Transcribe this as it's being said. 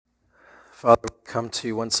Father, we come to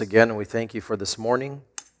you once again, and we thank you for this morning.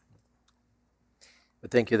 We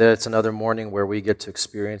thank you that it's another morning where we get to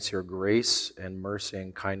experience your grace and mercy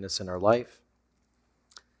and kindness in our life.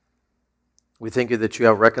 We thank you that you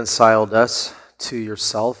have reconciled us to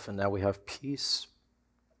yourself, and now we have peace.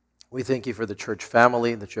 We thank you for the church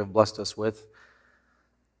family that you have blessed us with.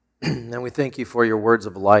 And we thank you for your words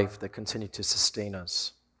of life that continue to sustain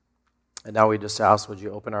us. And now we just ask, would you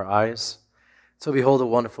open our eyes to behold the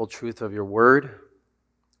wonderful truth of your word?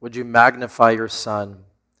 Would you magnify your Son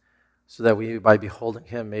so that we, by beholding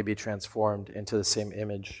him, may be transformed into the same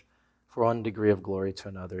image from one degree of glory to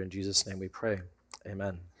another. In Jesus' name we pray.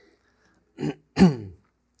 Amen.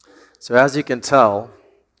 So as you can tell,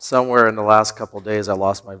 somewhere in the last couple of days I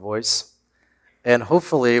lost my voice, and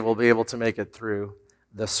hopefully we'll be able to make it through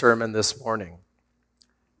the sermon this morning.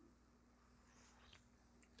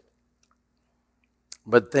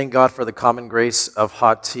 But thank God for the common grace of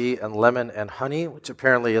hot tea and lemon and honey, which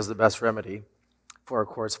apparently is the best remedy for a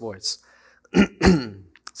coarse voice.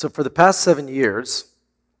 So for the past 7 years,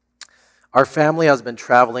 our family has been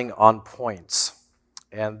traveling on points.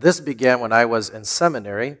 And this began when I was in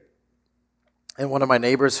seminary. And one of my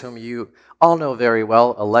neighbors, whom you all know very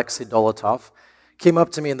well, Alexei Dolotov, came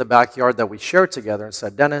up to me in the backyard that we shared together and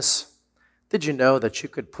said, "Dennis, did you know that you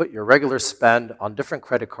could put your regular spend on different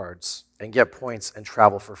credit cards and get points and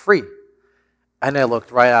travel for free?" And I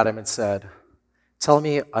looked right at him and said, "Tell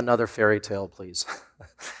me another fairy tale, please."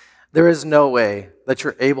 There is no way that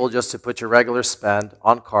you're able just to put your regular spend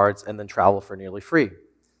on cards and then travel for nearly free.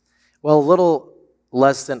 Well, a little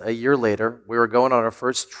less than a year later, we were going on our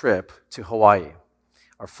first trip to Hawaii.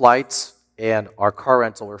 Our flights and our car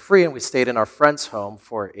rental were free, and we stayed in our friend's home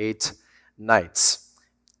for 8 nights,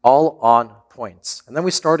 all on points. And then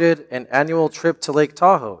we started an annual trip to Lake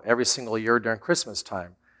Tahoe every single year during Christmas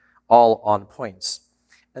time, all on points.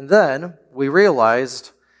 And then we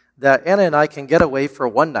realized that Anna and I can get away for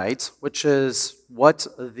one night, which is what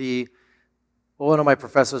one of my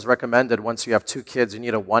professors recommended. Once you have 2 kids, you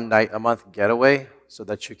need a 1 night a month getaway so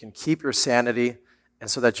that you can keep your sanity and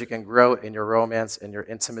so that you can grow in your romance and your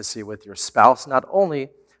intimacy with your spouse, not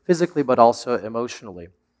only physically but also emotionally.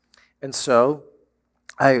 And so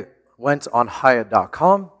I went on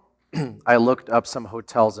Hyatt.com. I looked up some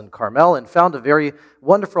hotels in Carmel and found a very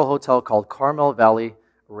wonderful hotel called Carmel Valley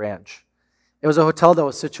Ranch. It was a hotel that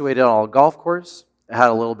was situated on a golf course. It had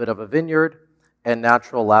a little bit of a vineyard and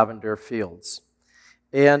natural lavender fields.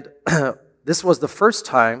 And this was the first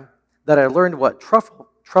time that I learned what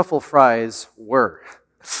truffle fries were.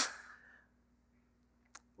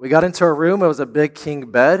 We got into a room. It was a big king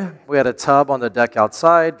bed. We had a tub on the deck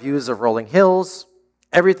outside, views of rolling hills.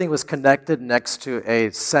 Everything was connected next to a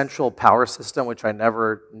central power system, which I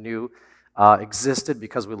never knew existed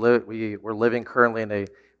because we were living currently in a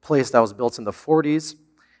place that was built in the 40s.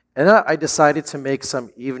 And then I decided to make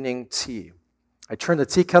some evening tea. I turned the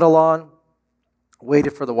tea kettle on,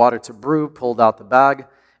 waited for the water to brew, pulled out the bag,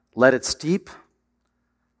 let it steep,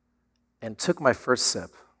 and took my first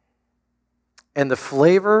sip. And the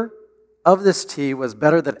flavor of this tea was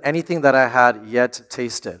better than anything that I had yet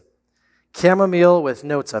tasted. Chamomile with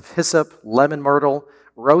notes of hyssop, lemon myrtle,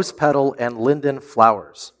 rose petal, and linden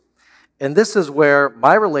flowers. And this is where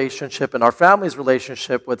my relationship and our family's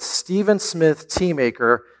relationship with Stephen Smith Tea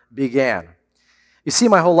Maker began. You see,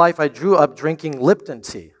 my whole life I grew up drinking Lipton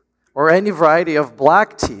tea or any variety of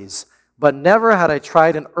black teas, but never had I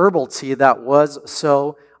tried an herbal tea that was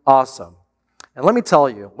so awesome. And let me tell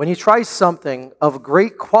you, when you try something of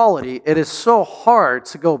great quality, it is so hard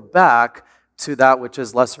to go back to that which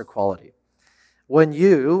is lesser quality. When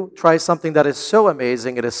you try something that is so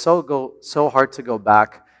amazing, it is so hard to go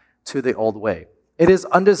back to the old way. It is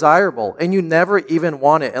undesirable, and you never even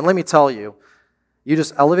want it. And let me tell you, you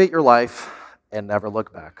just elevate your life and never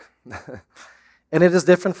look back. And it is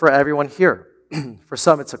different for everyone here. For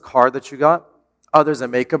some, it's a car that you got. Others, a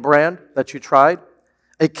makeup brand that you tried.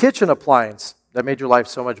 A kitchen appliance that made your life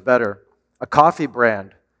so much better. A coffee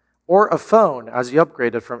brand. Or a phone as you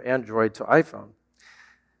upgraded from Android to iPhone.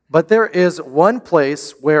 But there is one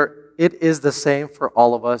place where it is the same for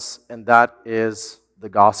all of us, and that is the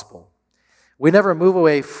gospel. We never move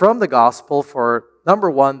away from the gospel, for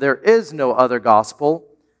number one, there is no other gospel.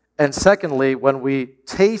 And secondly, when we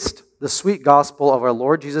taste the sweet gospel of our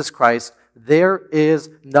Lord Jesus Christ, there is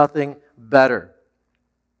nothing better.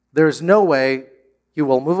 There's no way you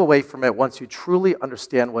will move away from it once you truly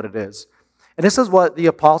understand what it is. And this is what the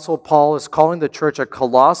Apostle Paul is calling the church at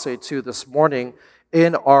Colossae to this morning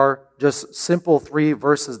in our just simple 3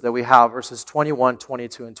 verses that we have, verses 21,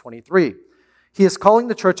 22, and 23. He is calling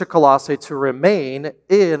the church at Colossae to remain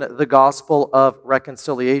in the gospel of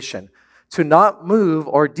reconciliation, to not move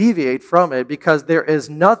or deviate from it because there is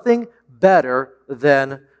nothing better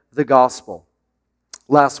than the gospel.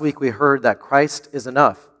 Last week we heard that Christ is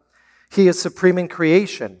enough. He is supreme in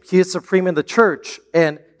creation. He is supreme in the church,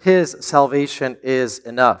 and his salvation is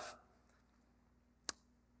enough.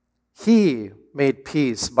 He made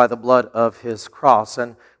peace by the blood of his cross.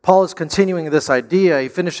 And Paul is continuing this idea. He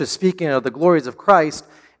finishes speaking of the glories of Christ,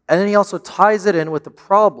 and then he also ties it in with the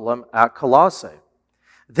problem at Colossae.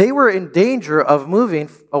 They were in danger of moving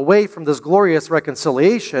away from this glorious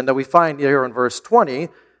reconciliation that we find here in verse 20,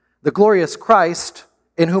 the glorious Christ,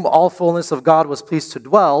 in whom all fullness of God was pleased to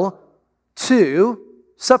dwell, to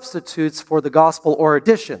substitutes for the gospel or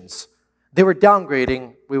additions. They were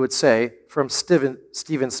downgrading, we would say, from Stephen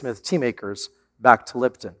Smith Teamakers back to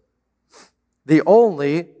Lipton. The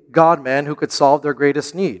only God-man who could solve their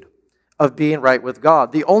greatest need of being right with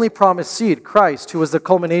God. The only promised seed, Christ, who was the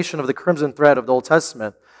culmination of the crimson thread of the Old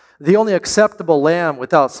Testament. The only acceptable lamb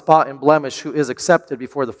without spot and blemish who is accepted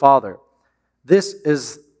before the Father. This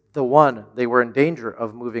is the one they were in danger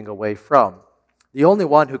of moving away from. The only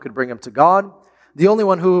one who could bring them to God. The only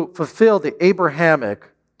one who fulfilled the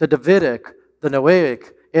Abrahamic, the Davidic, the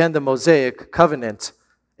Noahic, and the Mosaic covenant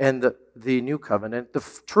and the new covenant, the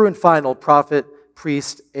true and final prophet,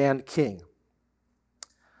 priest, and king.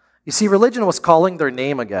 You see, religion was calling their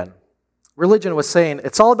name again. Religion was saying,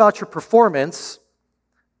 it's all about your performance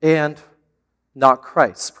and not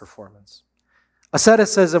Christ's performance.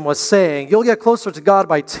 Asceticism was saying, you'll get closer to God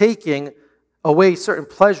by taking away certain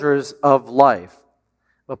pleasures of life.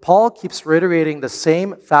 But Paul keeps reiterating the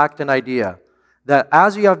same fact and idea, that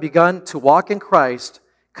as you have begun to walk in Christ,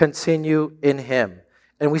 continue in him.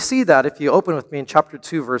 And we see that if you open with me in chapter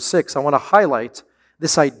 2, verse 6, I want to highlight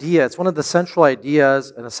this idea. It's one of the central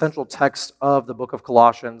ideas and the central text of the book of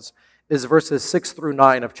Colossians, is verses 6 through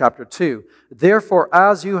 9 of chapter 2. Therefore,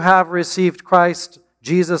 as you have received Christ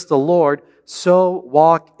Jesus the Lord, so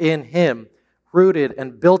walk in him, rooted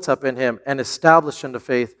and built up in him, and established in the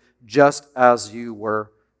faith, just as you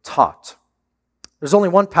were taught. There's only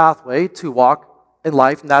one pathway to walk in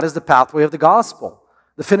life, and that is the pathway of the gospel,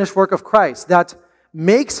 the finished work of Christ, that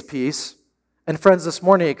makes peace. And friends, this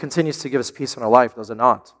morning it continues to give us peace in our life, does it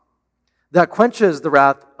not? That quenches the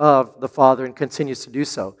wrath of the Father and continues to do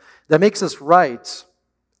so. That makes us right,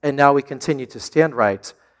 and now we continue to stand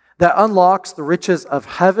right. That unlocks the riches of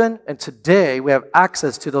heaven, and today we have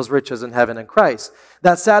access to those riches in heaven in Christ.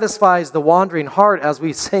 That satisfies the wandering heart, as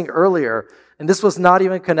we sang earlier. And this was not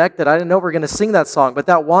even connected. I didn't know we were going to sing that song, but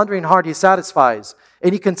that wandering heart he satisfies,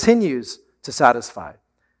 and he continues to satisfy.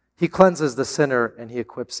 He cleanses the sinner, and he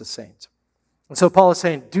equips the saint. And so Paul is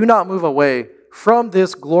saying, do not move away from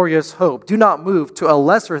this glorious hope. Do not move to a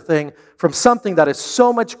lesser thing from something that is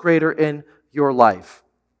so much greater in your life.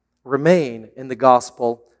 Remain in the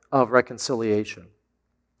gospel of reconciliation.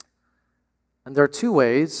 And there are two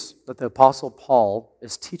ways that the Apostle Paul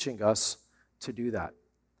is teaching us to do that.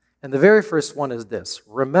 And the very first one is this: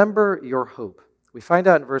 remember your hope. We find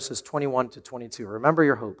out in verses 21 to 22. Remember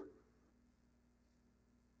your hope.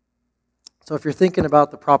 So if you're thinking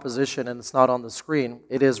about the proposition and it's not on the screen,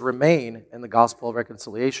 it is remain in the gospel of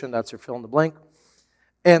reconciliation. That's your fill in the blank.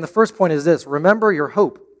 And the first point is this: remember your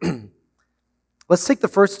hope. Let's take the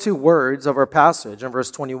first two words of our passage in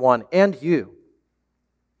verse 21, and you.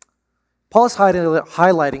 Paul is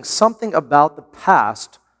highlighting something about the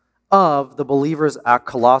past of the believers at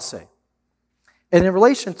Colossae. And in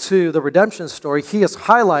relation to the redemption story, he is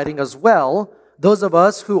highlighting as well those of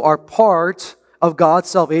us who are part of God's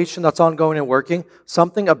salvation that's ongoing and working,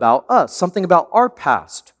 something about us, something about our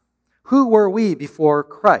past. Who were we before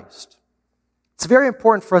Christ? It's very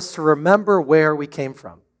important for us to remember where we came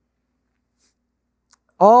from.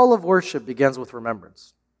 All of worship begins with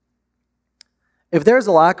remembrance. If there's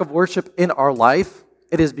a lack of worship in our life,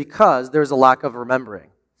 it is because there's a lack of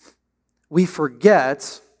remembering. We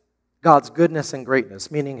forget God's goodness and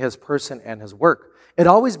greatness, meaning his person and his work. It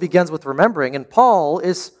always begins with remembering, and Paul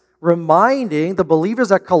is reminding the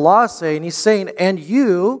believers at Colossae, and he's saying, and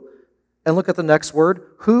you, and look at the next word,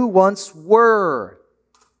 who once were,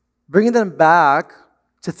 bringing them back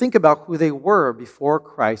to think about who they were before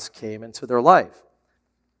Christ came into their life.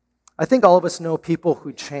 I think all of us know people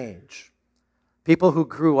who change, people who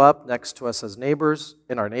grew up next to us as neighbors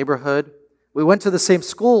in our neighborhood. We went to the same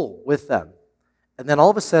school with them, and then all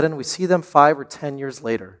of a sudden we see them 5 or 10 years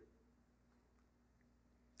later.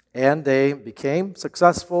 And they became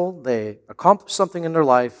successful, they accomplished something in their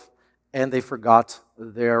life, and they forgot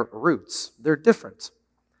their roots. They're different.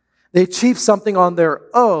 They achieved something on their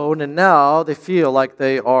own, and now they feel like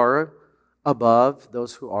they are above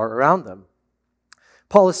those who are around them.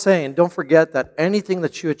 Paul is saying, don't forget that anything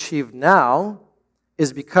that you achieve now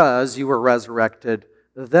is because you were resurrected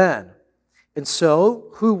then. And so,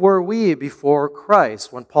 who were we before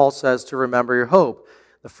Christ when Paul says to remember your hope?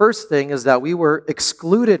 The first thing is that we were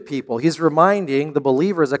excluded people. He's reminding the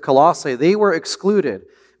believers at Colossae, they were excluded.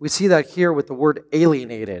 We see that here with the word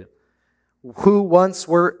alienated. Who once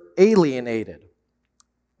were alienated,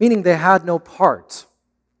 meaning they had no part.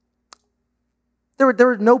 There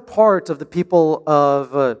were no part of the people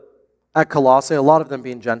of at Colossae, a lot of them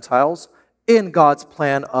being Gentiles, in God's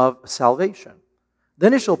plan of salvation. The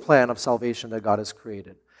initial plan of salvation that God has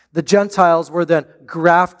created. The Gentiles were then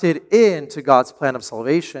grafted into God's plan of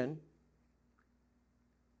salvation.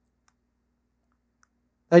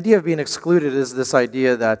 The idea of being excluded is this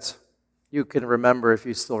idea that you can remember, if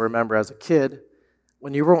you still remember as a kid,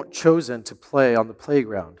 when you weren't chosen to play on the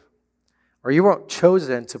playground, or you weren't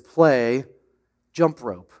chosen to play jump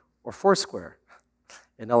rope or foursquare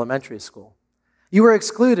in elementary school. You were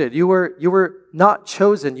excluded. You were not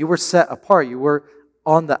chosen. You were set apart. You were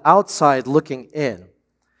on the outside looking in.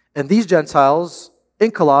 And these Gentiles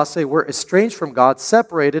in Colossae were estranged from God,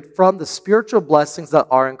 separated from the spiritual blessings that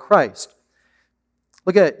are in Christ.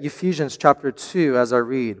 Look at Ephesians chapter 2 as I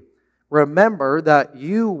read. Remember that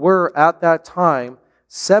you were at that time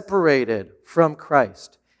separated from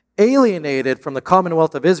Christ, alienated from the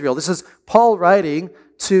commonwealth of Israel. This is Paul writing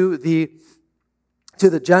to the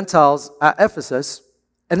Gentiles at Ephesus,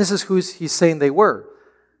 and this is who he's saying they were.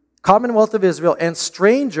 Commonwealth of Israel and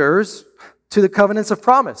strangers to the covenants of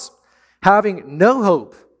promise, having no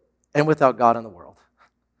hope and without God in the world.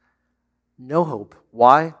 No hope.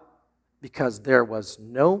 Why? Because there was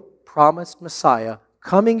no promised Messiah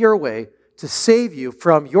coming your way to save you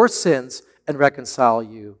from your sins and reconcile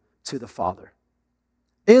you to the Father.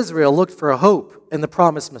 Israel looked for a hope in the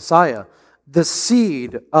promised Messiah, the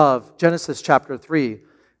seed of Genesis chapter 3,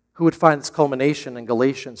 who would find its culmination in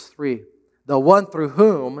Galatians 3. The one through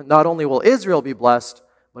whom not only will Israel be blessed,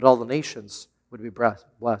 but all the nations would be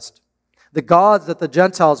blessed. The gods that the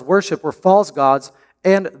Gentiles worship were false gods,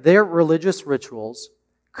 and their religious rituals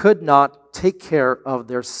could not take care of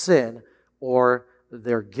their sin or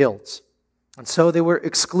their guilt. And so they were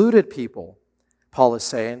excluded people, Paul is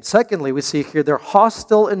saying. Secondly, we see here they're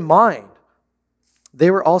hostile in mind. They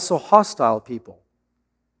were also hostile people.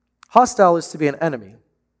 Hostile is to be an enemy.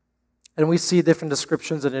 And we see different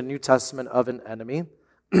descriptions in the New Testament of an enemy.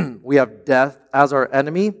 We have death as our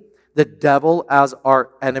enemy, the devil as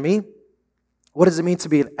our enemy. What does it mean to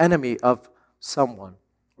be an enemy of someone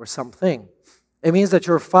or something? It means that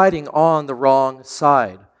you're fighting on the wrong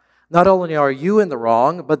side. Not only are you in the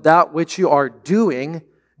wrong, but that which you are doing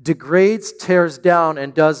degrades, tears down,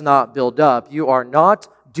 and does not build up. You are not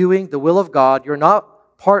doing the will of God. You're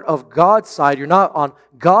not part of God's side. You're not on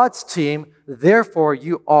God's team. Therefore,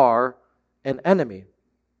 you are an enemy.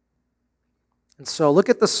 And so look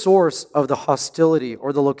at the source of the hostility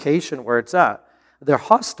or the location where it's at. They're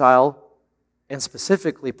hostile, and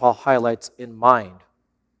specifically, Paul highlights in mind.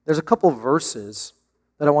 There's a couple of verses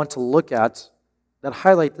that I want to look at that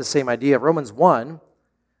highlight the same idea. Romans 1,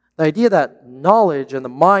 the idea that knowledge and the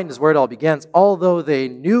mind is where it all begins. Although they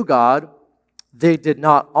knew God, they did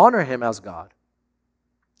not honor him as God.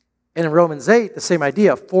 And in Romans 8, the same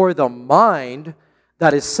idea. For the mind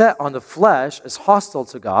that is set on the flesh is hostile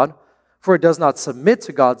to God, for it does not submit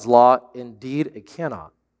to God's law. Indeed, it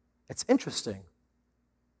cannot. It's interesting.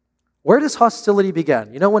 Where does hostility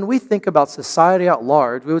begin? You know, when we think about society at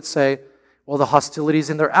large, we would say, well, the hostility is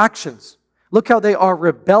in their actions. Look how they are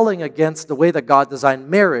rebelling against the way that God designed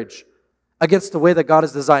marriage, against the way that God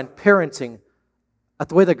has designed parenting, at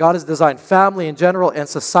the way that God has designed family in general and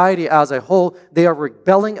society as a whole. They are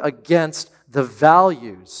rebelling against the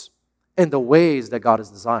values and the ways that God has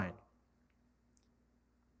designed.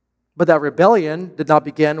 But that rebellion did not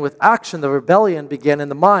begin with action. The rebellion began in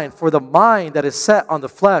the mind. For the mind that is set on the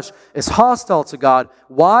flesh is hostile to God.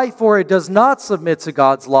 Why? For it does not submit to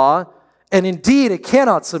God's law. And indeed, it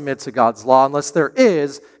cannot submit to God's law unless there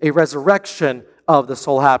is a resurrection of the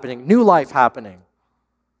soul happening, new life happening.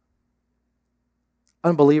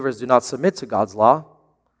 Unbelievers do not submit to God's law.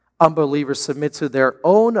 Unbelievers submit to their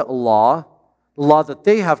own law, the law that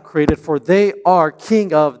they have created, for they are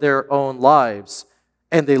king of their own lives,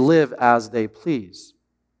 and they live as they please.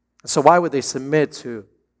 So why would they submit to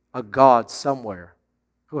a God somewhere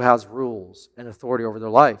who has rules and authority over their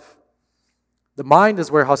life? The mind is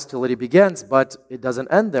where hostility begins, but it doesn't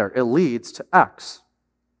end there. It leads to acts.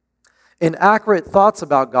 Inaccurate thoughts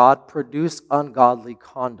about God produce ungodly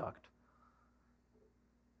conduct.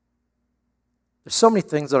 There's so many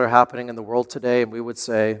things that are happening in the world today, and we would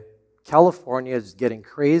say, California is getting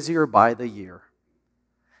crazier by the year.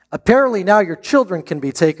 Apparently now your children can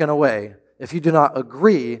be taken away if you do not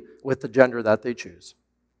agree with the gender that they choose.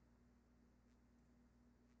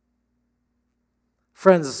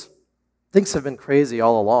 Friends, things have been crazy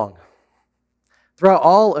all along. Throughout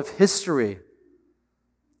all of history,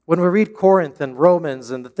 when we read Corinth and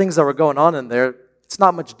Romans and the things that were going on in there, it's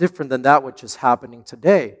not much different than that which is happening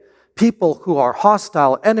today. People who are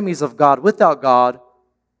hostile, enemies of God, without God,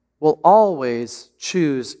 will always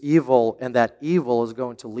choose evil, and that evil is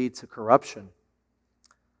going to lead to corruption.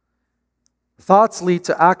 Thoughts lead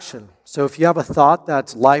to action. So if you have a thought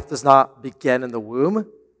that life does not begin in the womb,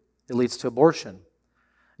 it leads to abortion.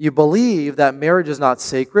 You believe that marriage is not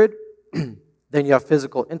sacred, then you have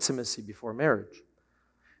physical intimacy before marriage.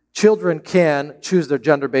 Children can choose their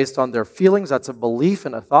gender based on their feelings. That's a belief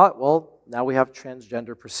and a thought. Well, now we have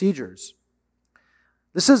transgender procedures.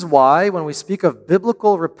 This is why when we speak of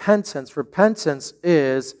biblical repentance, repentance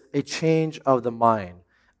is a change of the mind.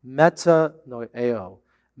 Metanoeo.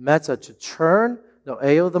 Meta, to turn,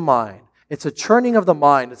 noeo, the mind. It's a turning of the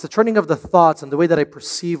mind. It's a turning of the thoughts and the way that I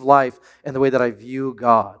perceive life and the way that I view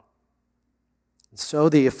God. And so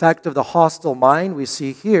the effect of the hostile mind we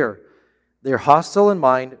see here. They're hostile in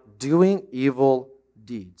mind, doing evil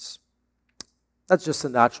deeds. That's just a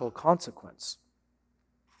natural consequence.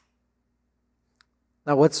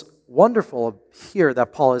 Now, what's wonderful here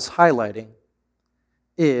that Paul is highlighting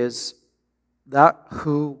is that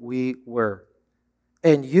who we were.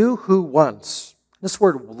 And you who once, this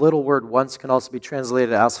little word once can also be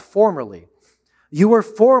translated as formerly. You were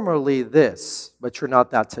formerly this, but you're not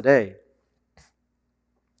that today.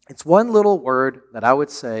 It's one little word that I would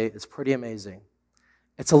say is pretty amazing.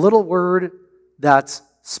 It's a little word that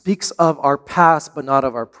speaks of our past, but not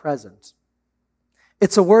of our present.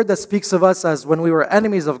 It's a word that speaks of us as when we were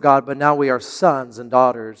enemies of God, but now we are sons and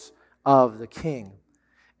daughters of the King.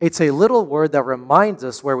 It's a little word that reminds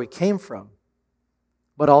us where we came from,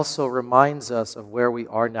 but also reminds us of where we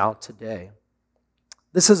are now today.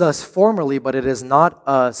 This is us formerly, but it is not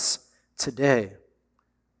us today.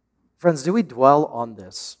 Friends, do we dwell on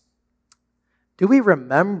this? Do we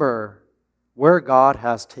remember where God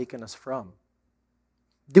has taken us from?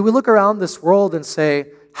 Do we look around this world and say,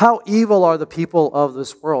 how evil are the people of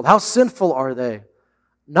this world? How sinful are they?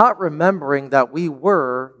 Not remembering that we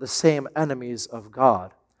were the same enemies of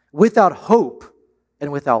God, without hope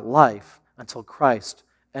and without life until Christ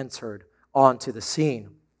entered onto the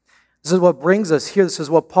scene. This is what brings us here. This is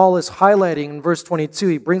what Paul is highlighting in verse 22.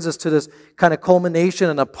 He brings us to this kind of culmination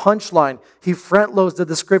and a punchline. He front loads the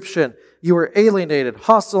description. You were alienated,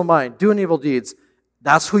 hostile mind, doing evil deeds.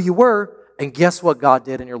 That's who you were. And guess what God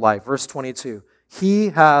did in your life? Verse 22. He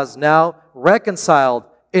has now reconciled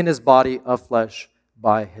in his body of flesh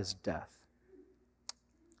by his death.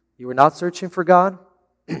 You were not searching for God.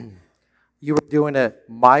 You were doing it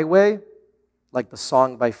my way, like the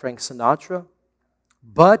song by Frank Sinatra.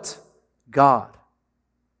 But God.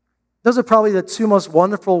 Those are probably the two most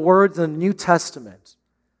wonderful words in the New Testament.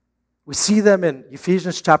 We see them in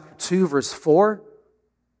Ephesians chapter 2, verse 4.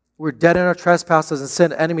 We're dead in our trespasses and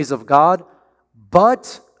sin, enemies of God.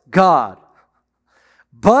 But God.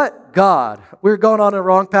 But God. We were going on a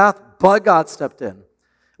wrong path, but God stepped in.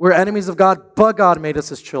 We're enemies of God, but God made us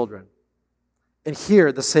his children. And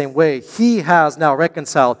here, the same way, he has now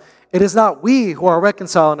reconciled. It is not we who are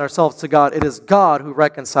reconciling ourselves to God. It is God who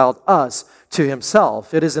reconciled us to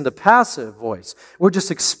himself. It is in the passive voice. We're just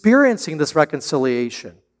experiencing this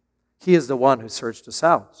reconciliation. He is the one who searched us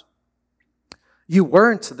out. You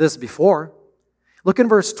weren't this before. Look in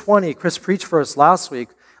verse 20. Chris preached for us last week.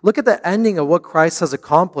 Look at the ending of what Christ has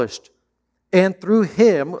accomplished. And through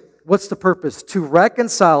him, what's the purpose? To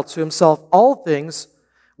reconcile to himself all things,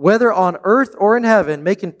 whether on earth or in heaven,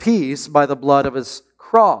 making peace by the blood of his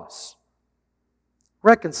cross.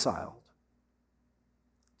 Reconciled.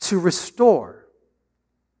 To restore.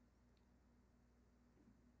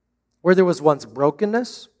 Where there was once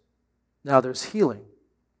brokenness, now there's healing.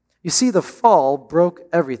 You see, the fall broke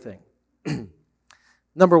everything.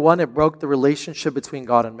 Number one, it broke the relationship between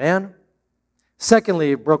God and man.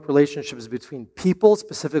 Secondly, it broke relationships between people,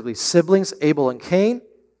 specifically siblings, Abel and Cain.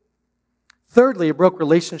 Thirdly, it broke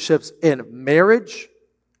relationships in marriage,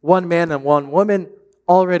 one man and one woman,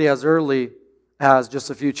 already as early as just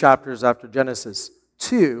a few chapters after Genesis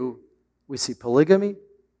 2, we see polygamy.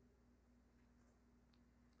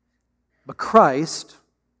 But Christ,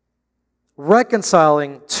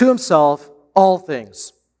 reconciling to himself all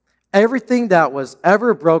things. Everything that was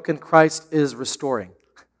ever broken, Christ is restoring.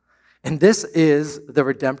 And this is the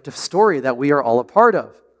redemptive story that we are all a part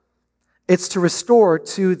of. It's to restore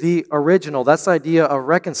to the original. That's the idea of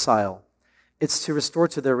reconcile. It's to restore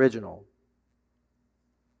to the original.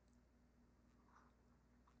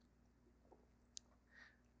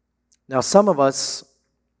 Now, some of us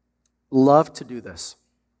love to do this.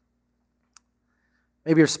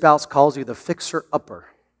 Maybe your spouse calls you the fixer-upper.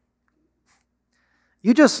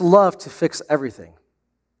 You just love to fix everything,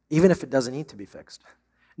 even if it doesn't need to be fixed.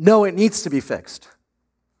 No, it needs to be fixed.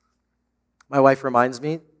 My wife reminds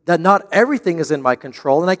me that not everything is in my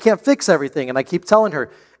control and I can't fix everything. And I keep telling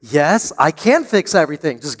her, yes, I can fix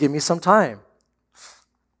everything. Just give me some time.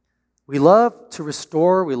 We love to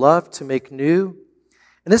restore. We love to make new.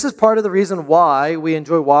 And this is part of the reason why we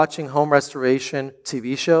enjoy watching home restoration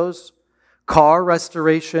TV shows, car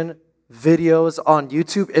restoration videos on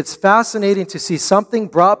YouTube. It's fascinating to see something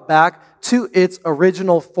brought back to its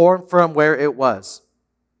original form from where it was.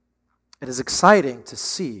 It is exciting to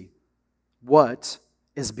see what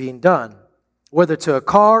is being done. Whether to a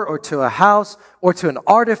car or to a house or to an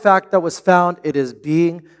artifact that was found, it is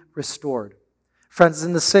being restored. Friends,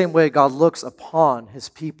 in the same way, God looks upon his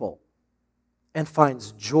people and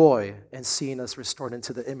finds joy in seeing us restored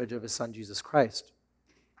into the image of his Son, Jesus Christ.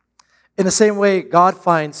 In the same way, God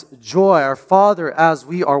finds joy, our Father, as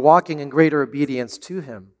we are walking in greater obedience to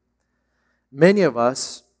him. Many of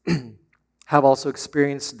us have also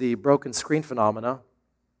experienced the broken screen phenomena.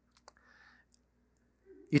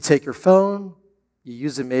 You take your phone, you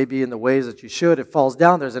use it maybe in the ways that you should, it falls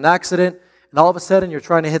down, there's an accident, and all of a sudden you're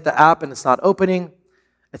trying to hit the app and it's not opening.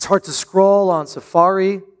 It's hard to scroll on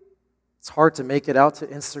Safari. It's hard to make it out to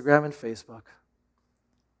Instagram and Facebook.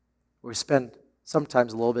 We spend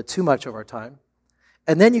sometimes a little bit too much of our time.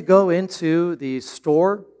 And then you go into the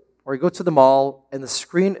store or you go to the mall and the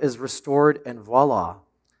screen is restored and voila,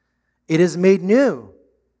 it is made new.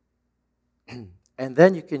 And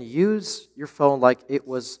then you can use your phone like it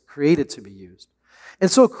was created to be used.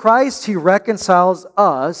 And so Christ, he reconciles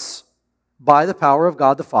us by the power of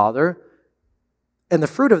God the Father. And the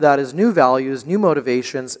fruit of that is new values, new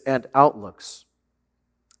motivations, and outlooks.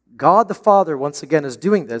 God the Father, once again, is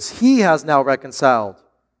doing this. He has now reconciled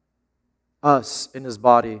us in his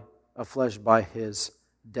body of flesh by his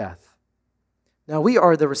death. Now, we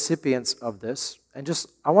are the recipients of this. And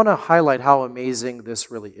I want to highlight how amazing this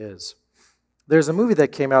really is. There's a movie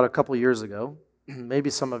that came out a couple years ago. Maybe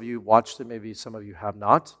some of you watched it, maybe some of you have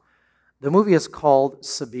not. The movie is called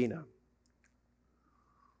Sabina.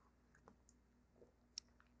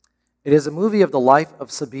 It is a movie of the life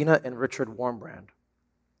of Sabina and Richard Wurmbrand.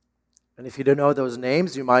 And if you don't know those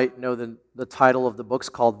names, you might know the title of the book's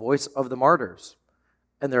called Voice of the Martyrs.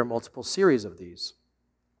 And there are multiple series of these.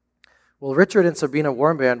 Well, Richard and Sabina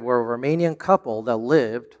Wurmbrand were a Romanian couple that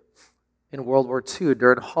lived in World War II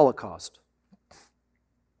during the Holocaust.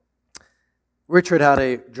 Richard had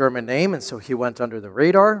a German name, and so he went under the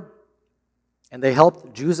radar. And they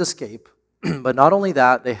helped Jews escape. But not only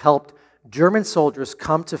that, they helped German soldiers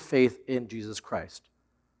come to faith in Jesus Christ.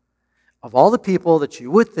 Of all the people that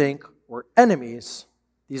you would think were enemies,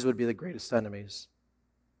 these would be the greatest enemies.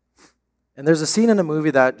 And there's a scene in the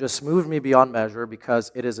movie that just moved me beyond measure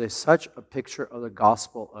because it is such a picture of the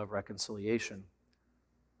gospel of reconciliation.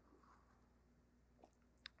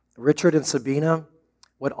 Richard and Sabina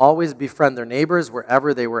would always befriend their neighbors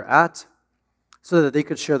wherever they were at so that they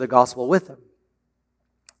could share the gospel with them.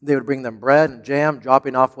 They would bring them bread and jam,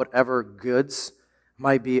 dropping off whatever goods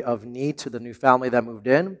might be of need to the new family that moved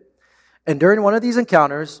in. And during one of these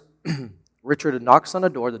encounters, Richard knocks on the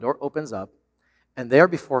door opens up, and there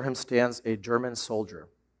before him stands a German soldier.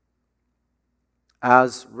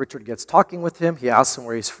 As Richard gets talking with him, he asks him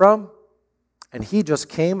where he's from, and he just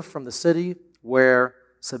came from the city where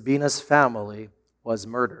Sabina's family was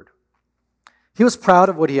murdered. He was proud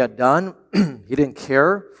of what he had done. He didn't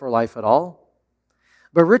care for life at all.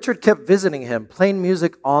 But Richard kept visiting him, playing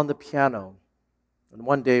music on the piano. And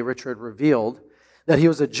one day, Richard revealed that he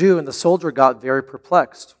was a Jew, and the soldier got very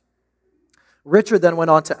perplexed. Richard then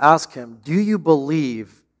went on to ask him, "Do you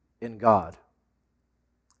believe in God?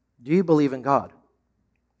 Do you believe in God?"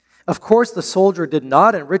 Of course, the soldier did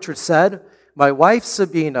not, and Richard said, "My wife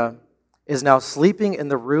Sabina is now sleeping in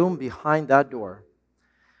the room behind that door.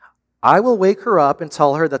 I will wake her up and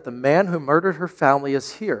tell her that the man who murdered her family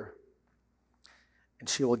is here. And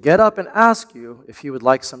she will get up and ask you if you would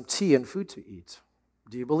like some tea and food to eat.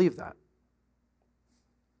 Do you believe that?"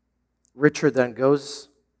 Richard then goes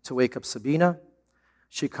to wake up Sabina.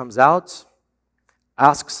 She comes out,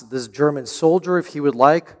 asks this German soldier if he would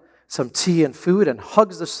like some tea and food, and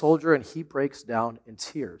hugs the soldier, and he breaks down in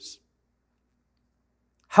tears.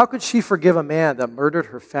 How could she forgive a man that murdered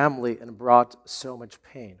her family and brought so much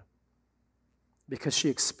pain? Because she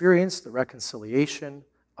experienced the reconciliation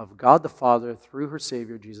of God the Father through her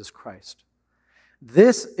Savior, Jesus Christ.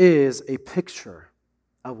 This is a picture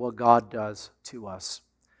of what God does to us.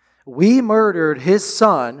 We murdered his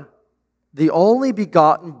Son the only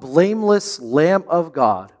begotten, blameless Lamb of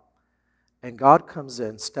God. And God comes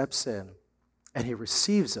in, steps in, and he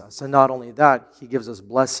receives us. And not only that, he gives us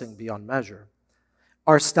blessing beyond measure.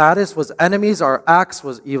 Our status was enemies, our acts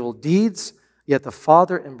was evil deeds, yet the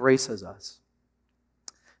Father embraces us.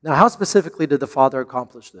 Now, how specifically did the Father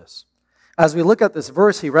accomplish this? As we look at this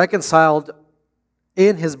verse, he reconciled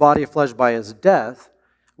in his body of flesh by his death.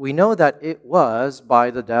 We know that it was by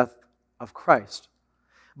the death of Christ.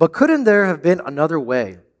 But couldn't there have been another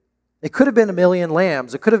way? It could have been 1,000,000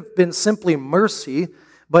 lambs. It could have been simply mercy,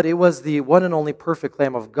 but it was the one and only perfect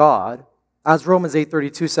Lamb of God. As Romans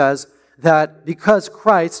 8:32 says, that because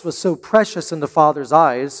Christ was so precious in the Father's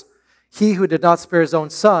eyes, he who did not spare his own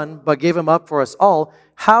Son, but gave him up for us all,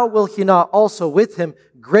 how will he not also with him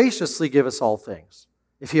graciously give us all things,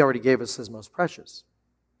 if he already gave us his most precious?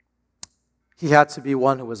 He had to be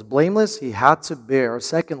one who was blameless. He had to bear,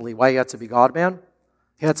 secondly, why he had to be God-man?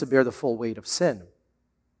 He had to bear the full weight of sin.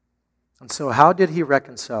 And so how did he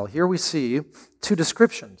reconcile? Here we see two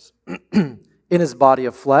descriptions. In his body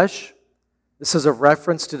of flesh, this is a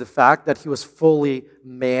reference to the fact that he was fully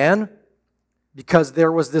man, because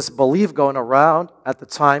there was this belief going around at the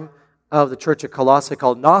time of the church at Colossae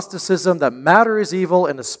called Gnosticism, that matter is evil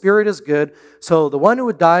and the spirit is good. So the one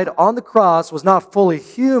who died on the cross was not fully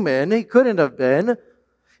human. He couldn't have been.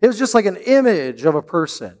 It was just like an image of a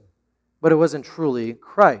person, but it wasn't truly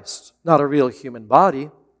Christ, not a real human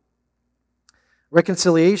body.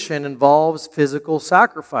 Reconciliation involves physical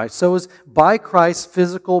sacrifice. So it was by Christ's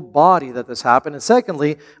physical body that this happened. And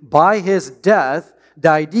secondly, by his death, the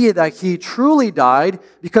idea that he truly died,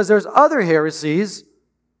 because there's other heresies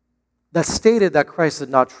that stated that Christ did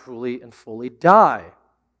not truly and fully die,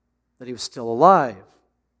 that he was still alive.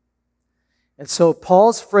 And so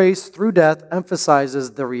Paul's phrase, through death,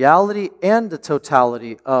 emphasizes the reality and the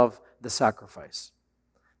totality of the sacrifice.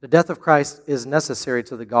 The death of Christ is necessary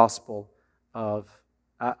to the gospel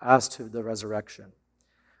as to the resurrection.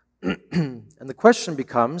 And the question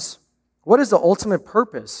becomes, what is the ultimate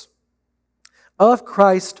purpose of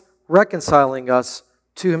Christ reconciling us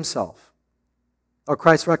to himself? Or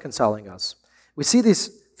Christ reconciling us? We see these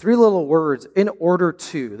three little words, in order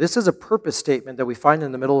to. This is a purpose statement that we find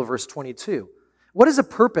in the middle of verse 22. What is a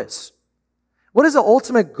purpose? What is the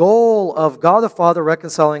ultimate goal of God the Father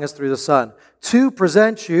reconciling us through the Son? To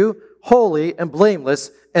present you holy and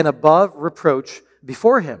blameless and above reproach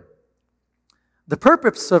before him. The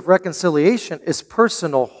purpose of reconciliation is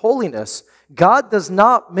personal holiness. God does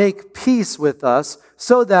not make peace with us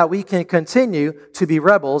so that we can continue to be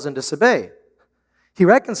rebels and disobey. He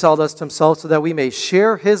reconciled us to himself so that we may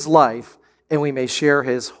share his life and we may share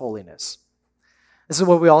his holiness. This is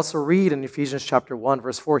what we also read in Ephesians chapter 1,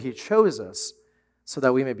 verse 4. He chose us so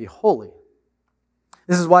that we may be holy.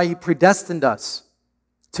 This is why he predestined us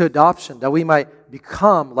to adoption, that we might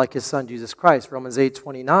become like his Son, Jesus Christ. Romans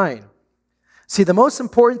 8:29. See, the most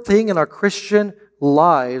important thing in our Christian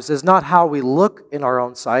lives is not how we look in our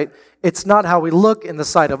own sight. It's not how we look in the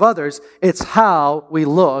sight of others. It's how we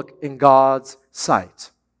look in God's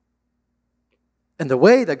sight. And the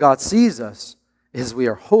way that God sees us is we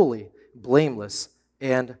are holy, blameless,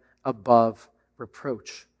 and above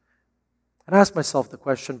reproach. And I asked myself the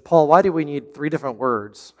question, Paul, why do we need three different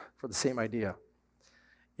words for the same idea?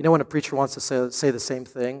 You know when a preacher wants to say the same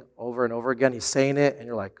thing over and over again, he's saying it, and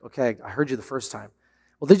you're like, okay, I heard you the first time.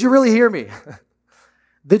 Well, did you really hear me?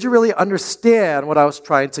 Did you really understand what I was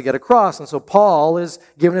trying to get across? And so Paul is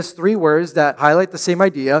giving us three words that highlight the same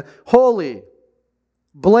idea: holy,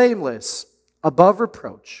 blameless, above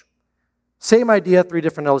reproach. Same idea, three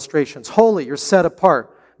different illustrations. Holy, you're set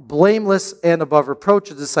apart. Blameless and above reproach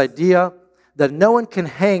is this idea that no one can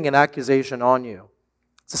hang an accusation on you.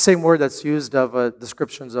 It's the same word that's used of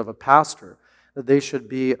descriptions of a pastor, that they should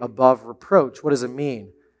be above reproach. What does it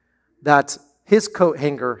mean? That his coat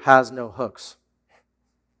hanger has no hooks.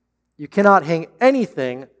 You cannot hang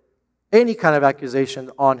anything, any kind of accusation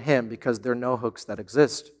on him, because there are no hooks that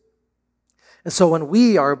exist. And so when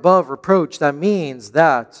we are above reproach, that means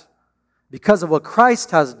that because of what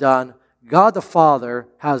Christ has done, God the Father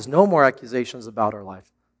has no more accusations about our life.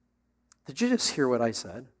 Did you just hear what I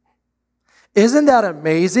said? Isn't that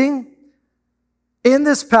amazing? In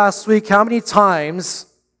this past week, how many times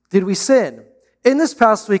did we sin? In this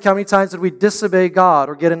past week, how many times did we disobey God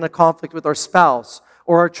or get in a conflict with our spouse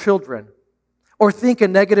or our children or think a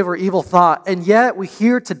negative or evil thought? And yet we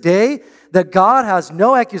hear today that God has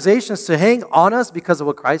no accusations to hang on us because of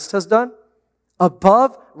what Christ has done,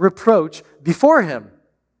 above reproach before him.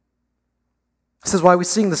 This is why we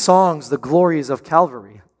sing the songs, the glories of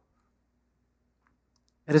Calvary.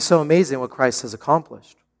 It is so amazing what Christ has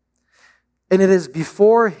accomplished. And it is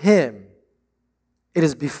before him It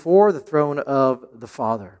is before the throne of the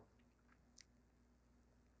Father.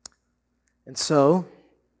 And so,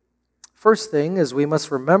 first thing is we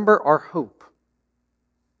must remember our hope.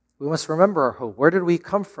 We must remember our hope. Where did we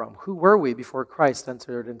come from? Who were we before Christ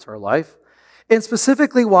entered into our life? And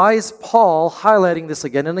specifically, why is Paul highlighting this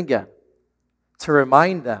again and again? To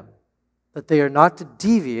remind them that they are not to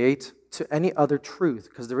deviate to any other truth,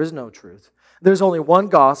 because there is no truth. There's only one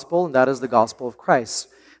gospel, and that is the gospel of Christ.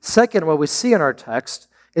 Second, what we see in our text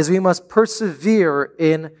is we must persevere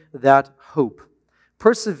in that hope.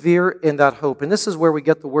 Persevere in that hope. And this is where we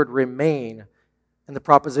get the word remain, and the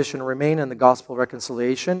proposition remain in the gospel of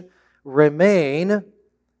reconciliation. Remain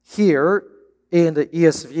here in the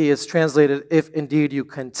ESV is translated, if indeed you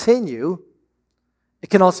continue. It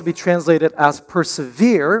can also be translated as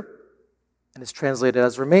persevere, and it's translated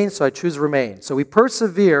as remain, so I choose remain. So we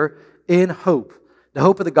persevere in hope. The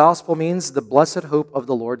hope of the gospel means the blessed hope of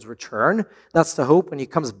the Lord's return. That's the hope when he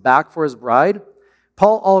comes back for his bride.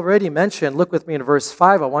 Paul already mentioned, look with me in verse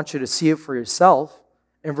 5, I want you to see it for yourself.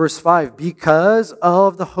 In verse 5, because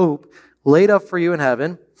of the hope laid up for you in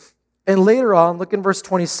heaven. And later on, look in verse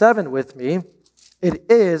 27 with me. It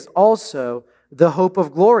is also the hope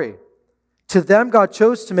of glory. To them God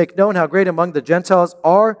chose to make known how great among the Gentiles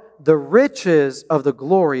are the riches of the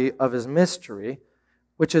glory of his mystery,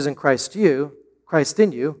 which is in Christ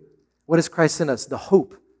in you. What is Christ in us? The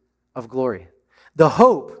hope of glory. The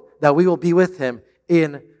hope that we will be with him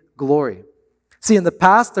in glory. See, in the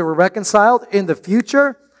past, they were reconciled. In the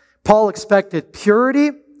future, Paul expected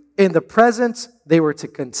purity. In the present, they were to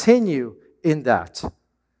continue in that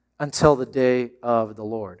until the day of the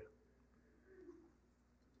Lord.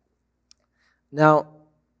 Now,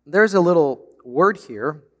 there's a little word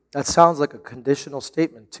here that sounds like a conditional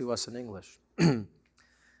statement to us in English.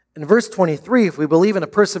 In verse 23, if we believe in the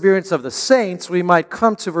perseverance of the saints, we might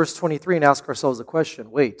come to verse 23 and ask ourselves the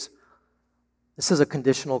question, wait, this is a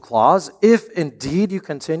conditional clause. If indeed you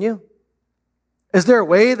continue, is there a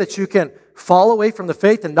way that you can fall away from the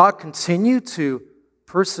faith and not continue to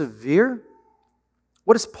persevere?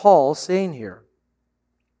 What is Paul saying here?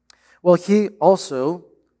 Well, he also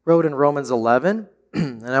wrote in Romans 11,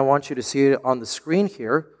 and I want you to see it on the screen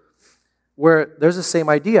here, where there's the same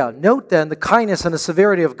idea. Note then the kindness and the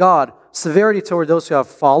severity of God, severity toward those who have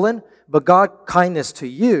fallen, but God kindness to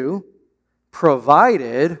you,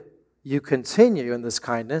 provided you continue in this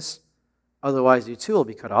kindness, otherwise you too will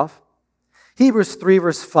be cut off. Hebrews 3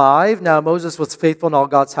 verse 5, now Moses was faithful in all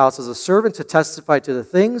God's house as a servant to testify to the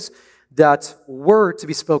things that were to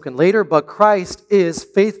be spoken later, but Christ is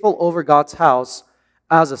faithful over God's house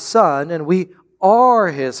as a son, and we are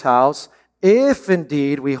his house if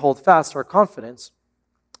indeed we hold fast our confidence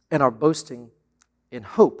and our boasting in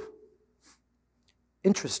hope.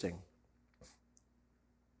 Interesting.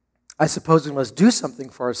 I suppose we must do something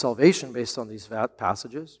for our salvation based on these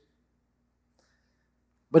passages.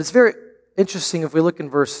 But it's very interesting if we look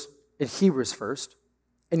in Hebrews first,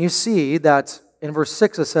 and you see that in verse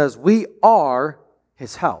 6 it says, we are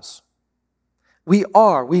his house. We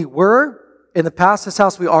were in the past his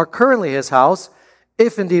house, we are currently his house,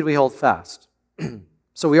 if indeed we hold fast.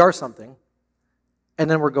 So we are something, and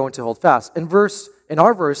then we're going to hold fast. In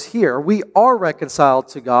our verse here, we are reconciled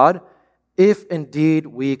to God if indeed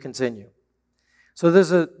we continue. So there's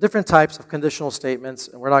different types of conditional statements,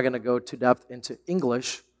 and we're not going to go too depth into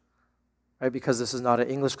English, right? Because this is not an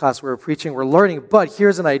English class we're preaching, we're learning. But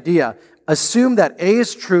here's an idea. Assume that A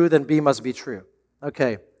is true, then B must be true.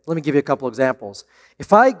 Okay, let me give you a couple examples.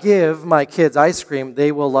 If I give my kids ice cream,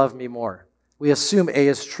 they will love me more. We assume A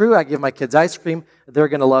is true. I give my kids ice cream, they're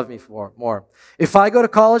going to love me more. If I go to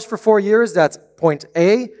college for 4 years, that's point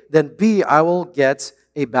A, then B, I will get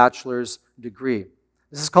a bachelor's degree.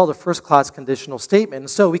 This is called a first-class conditional statement.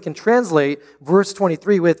 So we can translate verse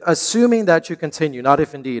 23 with assuming that you continue, not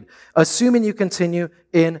if indeed. Assuming you continue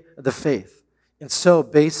in the faith. And so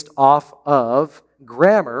based off of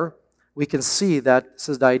grammar, we can see that this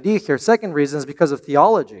is the idea here. Second reason is because of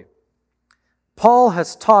theology. Paul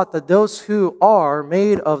has taught that those who are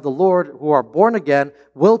made of the Lord, who are born again,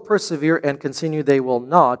 will persevere and continue. They will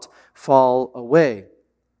not fall away.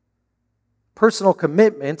 Personal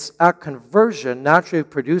commitments at conversion naturally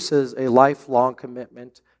produces a lifelong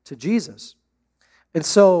commitment to Jesus. And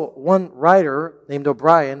so one writer named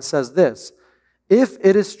O'Brien says this, if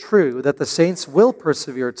it is true that the saints will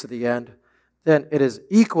persevere to the end, then it is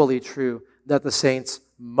equally true that the saints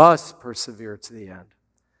must persevere to the end.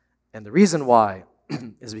 And the reason why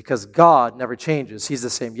is because God never changes. He's the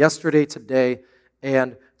same yesterday, today,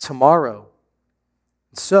 and tomorrow.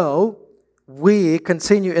 So we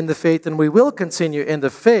continue in the faith and we will continue in the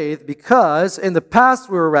faith because in the past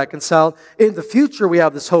we were reconciled. In the future we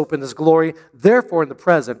have this hope and this glory. Therefore, in the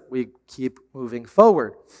present, we keep moving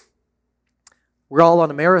forward. We're all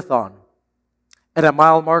on a marathon. And at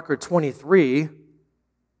mile marker 23,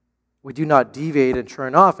 we do not deviate and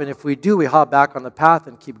turn off. And if we do, we hop back on the path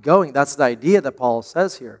and keep going. That's the idea that Paul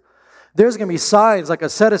says here. There's going to be signs like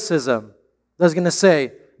asceticism that's going to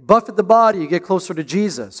say, buffet the body, you get closer to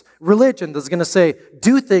Jesus. Religion that's going to say,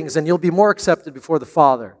 do things and you'll be more accepted before the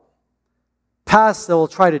Father. Paths that will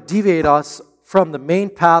try to deviate us from the main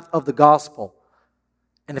path of the gospel.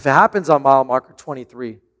 And if it happens on mile marker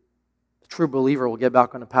 23, the true believer will get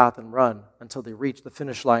back on the path and run until they reach the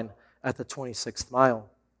finish line at the 26th mile.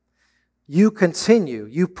 You continue,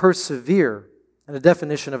 you persevere. And the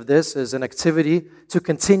definition of this is an activity, to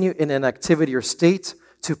continue in an activity or state,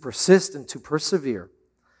 to persist and to persevere.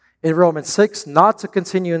 In Romans 6, not to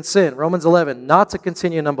continue in sin. Romans 11, not to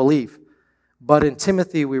continue in unbelief. But in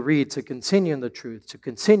Timothy, we read to continue in the truth, to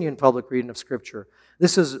continue in public reading of Scripture.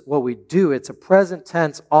 This is what we do. It's a present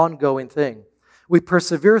tense, ongoing thing. We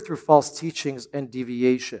persevere through false teachings and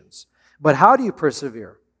deviations. But how do you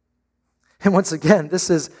persevere? And once again, this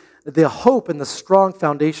is the hope and the strong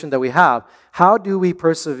foundation that we have. How do we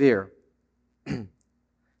persevere?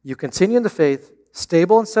 You continue in the faith,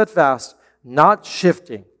 stable and steadfast, not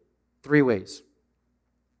shifting. 3 ways.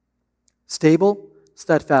 Stable,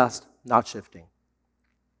 steadfast, not shifting.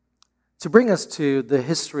 To bring us to the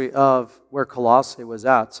history of where Colossae was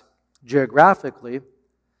at, geographically,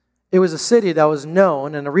 it was a city that was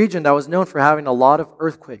known, and a region that was known for having a lot of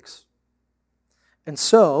earthquakes. And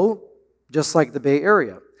so, just like the Bay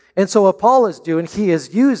Area. And so what Paul is doing, he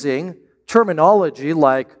is using terminology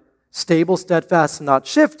like stable, steadfast, and not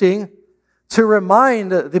shifting to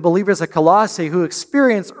remind the believers at Colossae who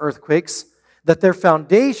experience earthquakes that their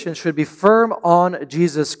foundation should be firm on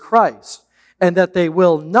Jesus Christ and that they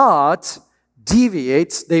will not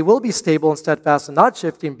deviate. They will be stable and steadfast and not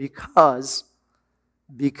shifting because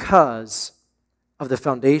of the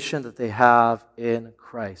foundation that they have in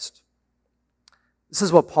Christ. This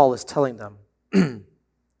is what Paul is telling them.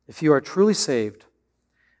 If you are truly saved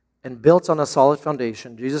and built on a solid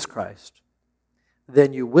foundation, Jesus Christ,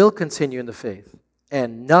 then you will continue in the faith,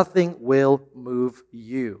 and nothing will move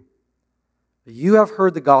you. You have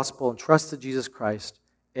heard the gospel and trusted Jesus Christ,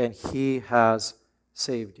 and He has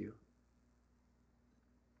saved you.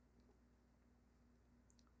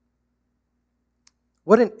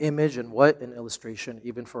 What an image and what an illustration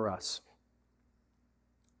even for us.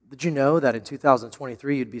 Did you know that in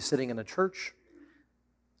 2023 you'd be sitting in a church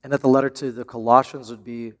and that the letter to the Colossians would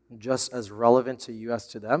be just as relevant to you as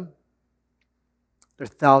to them? There are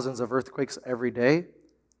thousands of earthquakes every day.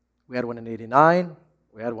 We had one in 89.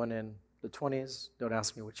 We had one in the 20s. Don't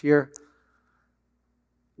ask me which year.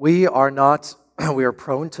 We are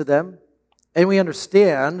prone to them. And we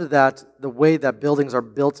understand that the way that buildings are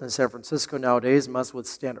built in San Francisco nowadays must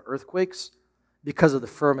withstand earthquakes because of the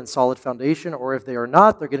firm and solid foundation. Or if they are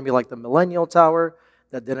not, they're going to be like the Millennial Tower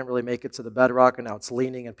that didn't really make it to the bedrock, and now it's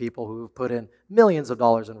leaning, and people who have put in millions of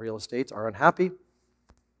dollars in real estate are unhappy.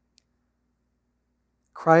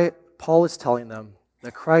 Paul is telling them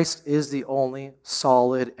that Christ is the only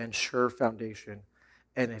solid and sure foundation.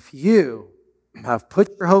 And if you have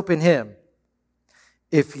put your hope in Him,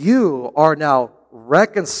 if you are now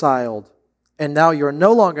reconciled, and now you're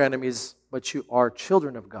no longer enemies, but you are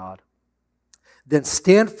children of God, then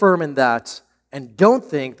stand firm in that and don't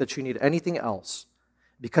think that you need anything else,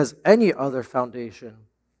 because any other foundation,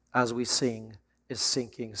 as we sing, is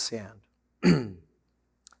sinking sand.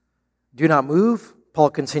 Do not move. Paul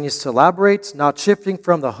continues to elaborate, not shifting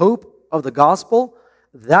from the hope of the gospel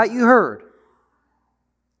that you heard.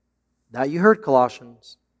 That you heard,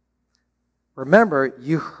 Colossians. Remember,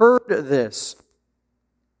 you heard this.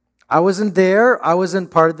 I wasn't there. I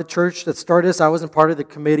wasn't part of the church that started this. I wasn't part of the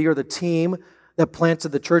committee or the team that planted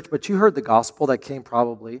the church, but you heard the gospel that came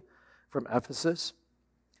probably from Ephesus.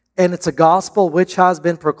 And it's a gospel which has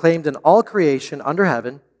been proclaimed in all creation under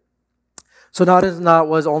heaven. So not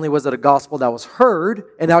only was it a gospel that was heard,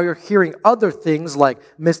 and now you're hearing other things like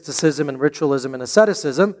mysticism and ritualism and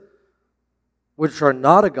asceticism, which are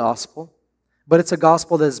not a gospel, but it's a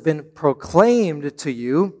gospel that has been proclaimed to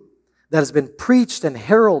you, that has been preached and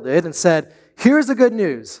heralded and said, here's the good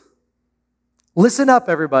news. Listen up,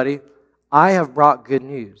 everybody. I have brought good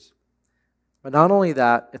news. But not only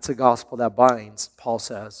that, it's a gospel that binds, Paul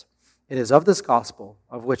says. It is of this gospel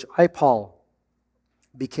of which I, Paul,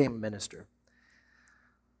 became a minister.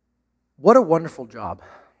 What a wonderful job.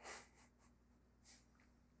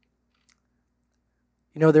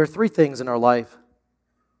 You know, there are three things in our life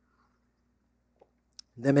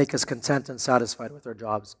They make us content and satisfied with our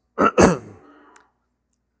jobs.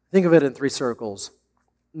 Think of it in three circles.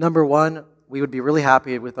 Number one, we would be really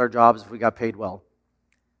happy with our jobs if we got paid well.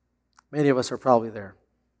 Many of us are probably there.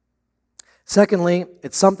 Secondly,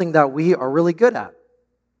 it's something that we are really good at.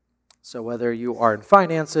 So whether you are in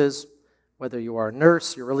finances, whether you are a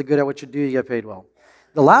nurse, you're really good at what you do, you get paid well.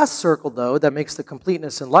 The last circle, though, that makes the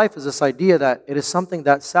completeness in life is this idea that it is something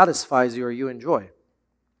that satisfies you or you enjoy.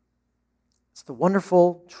 It's the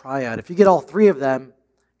wonderful triad. If you get all three of them,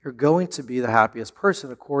 you're going to be the happiest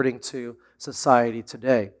person according to society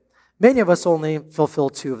today. Many of us only fulfill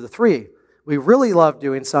two of the three. We really love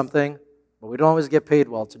doing something, but we don't always get paid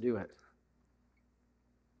well to do it.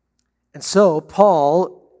 And so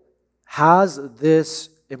Paul has this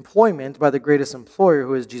employment by the greatest employer,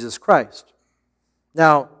 who is Jesus Christ.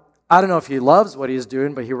 Now, I don't know if he loves what he's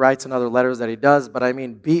doing, but he writes in other letters that he does, but I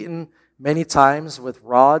mean beaten many times with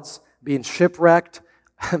rods, being shipwrecked,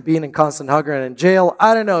 being in constant hunger and in jail.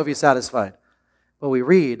 I don't know if he's satisfied. But we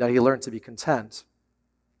read that he learned to be content.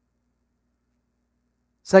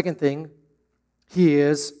 Second thing, he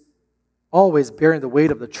is always bearing the weight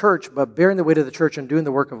of the church, but bearing the weight of the church and doing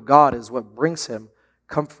the work of God is what brings him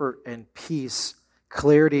comfort and peace,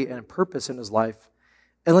 clarity and purpose in his life.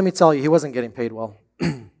 And let me tell you, he wasn't getting paid well.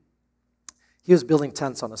 He was building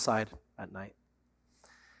tents on the side at night.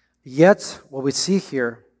 Yet, what we see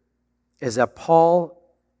here is that Paul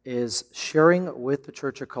is sharing with the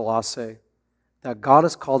church of Colossae that God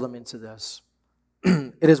has called them into this.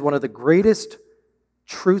 It is one of the greatest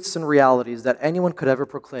truths and realities that anyone could ever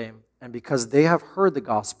proclaim. And because they have heard the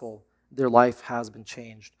gospel, their life has been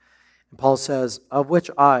changed. And Paul says, of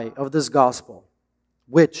the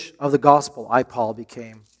gospel, I, Paul,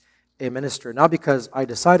 became a minister. Not because I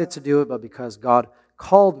decided to do it, but because God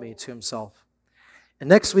called me to himself. And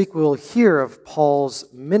next week we will hear of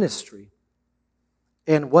Paul's ministry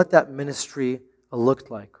and what that ministry looked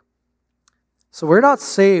like. So we're not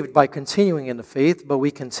saved by continuing in the faith, but we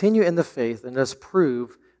continue in the faith and thus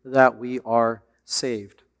prove that we are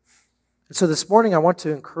saved. And so this morning I want to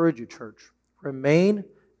encourage you, church, remain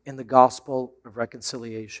in the gospel of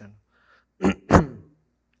reconciliation.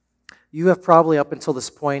 You have probably up until this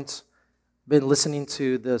point been listening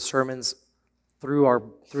to the sermons through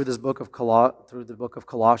the book of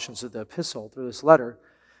Colossians, through the epistle, through this letter,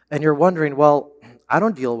 and you're wondering, well, I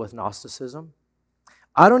don't deal with Gnosticism.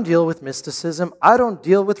 I don't deal with mysticism. I don't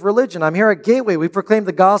deal with religion. I'm here at Gateway. We proclaim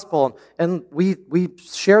the gospel, and we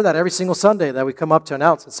share that every single Sunday that we come up to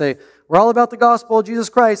announce and say, we're all about the gospel of Jesus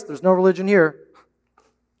Christ. There's no religion here.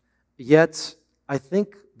 Yet, I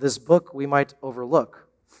think this book we might overlook.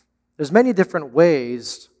 There's many different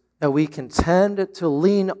ways that we can tend to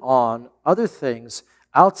lean on other things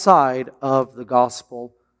outside of the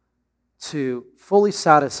gospel to fully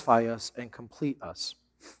satisfy us and complete us.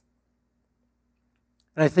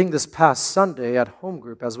 And I think this past Sunday at home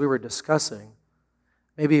group, as we were discussing,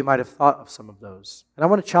 maybe you might have thought of some of those. And I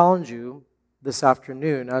want to challenge you this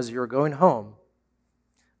afternoon as you're going home.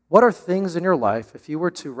 What are things in your life, if you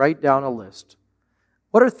were to write down a list,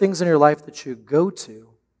 what are things in your life that you go to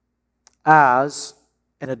as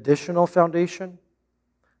an additional foundation?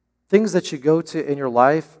 Things that you go to in your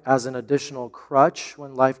life as an additional crutch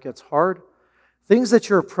when life gets hard? Things that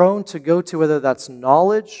you're prone to go to, whether that's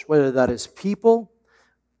knowledge, whether that is people,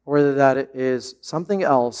 or whether that is something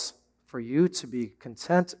else, for you to be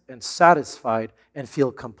content and satisfied and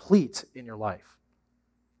feel complete in your life.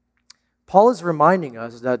 Paul is reminding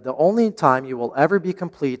us that the only time you will ever be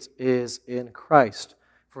complete is in Christ,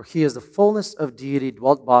 for he is the fullness of deity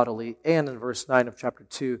dwelt bodily, and in verse 9 of chapter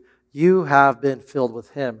 2, you have been filled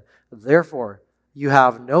with him. Therefore, you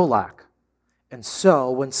have no lack. And so,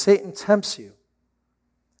 when Satan tempts you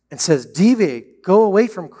and says, deviate, go away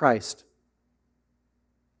from Christ,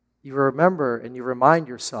 you remember and you remind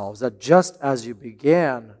yourselves that just as you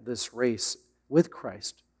began this race with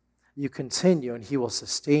Christ, you continue and he will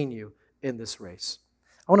sustain you in this race.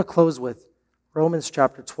 I want to close with Romans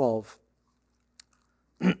chapter 12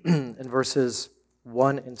 and verses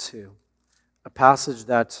 1 and 2, a passage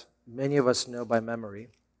that many of us know by memory.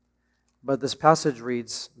 But this passage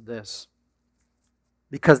reads this: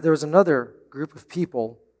 because there was another group of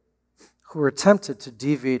people who were tempted to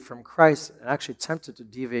deviate from Christ and actually tempted to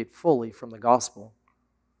deviate fully from the gospel.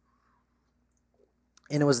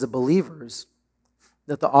 And it was the believers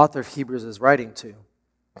that the author of Hebrews is writing to.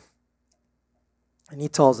 And he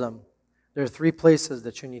tells them, there are 3 places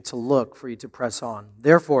that you need to look for you to press on.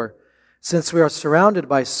 Therefore, since we are surrounded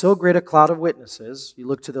by so great a cloud of witnesses, you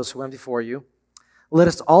look to those who went before you, let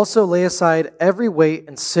us also lay aside every weight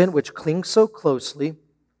and sin which clings so closely.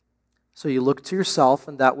 So you look to yourself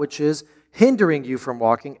and that which is hindering you from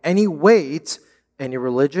walking, any weight, any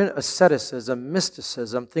religion, asceticism,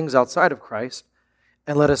 mysticism, things outside of Christ,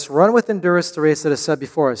 and let us run with endurance the race that is set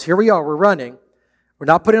before us. Here we are, we're running. We're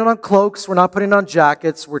not putting on cloaks, we're not putting on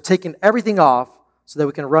jackets, we're taking everything off so that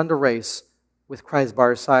we can run the race with Christ by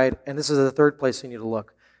our side. And this is the third place you need to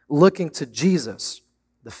look. Looking to Jesus,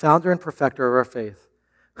 the founder and perfecter of our faith,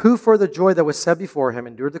 who for the joy that was set before him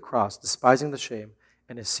endured the cross, despising the shame,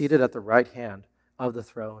 and is seated at the right hand of the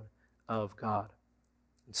throne of God.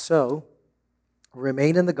 And so,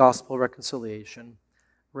 remain in the gospel of reconciliation,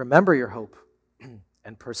 remember your hope,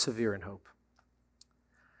 and persevere in hope.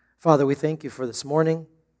 Father, we thank you for this morning.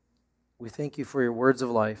 We thank you for your words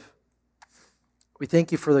of life. We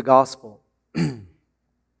thank you for the gospel.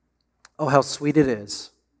 Oh, how sweet it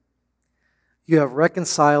is. You have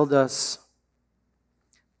reconciled us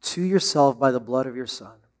to yourself by the blood of your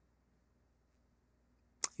Son.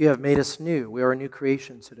 You have made us new. We are a new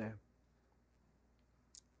creation today.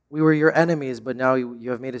 We were your enemies, but now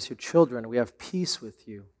you have made us your children. We have peace with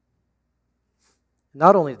you.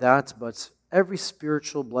 Not only that, but every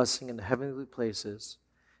spiritual blessing in the heavenly places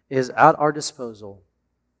is at our disposal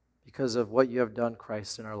because of what you have done,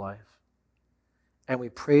 Christ, in our life. And we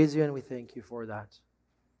praise you and we thank you for that.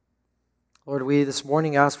 Lord, we this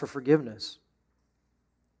morning ask for forgiveness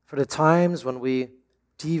for the times when we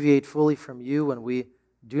deviate fully from you, when we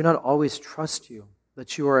do not always trust you,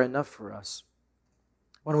 that you are enough for us.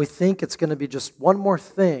 When we think it's going to be just one more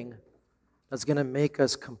thing that's going to make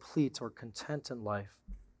us complete or content in life.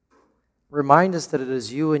 Remind us that it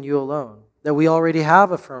is you and you alone, that we already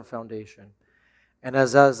have a firm foundation. And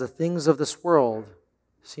as the things of this world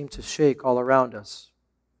seem to shake all around us,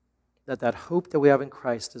 that hope that we have in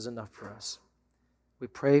Christ is enough for us. We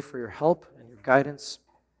pray for your help and your guidance.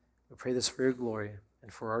 We pray this for your glory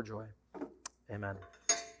and for our joy. Amen.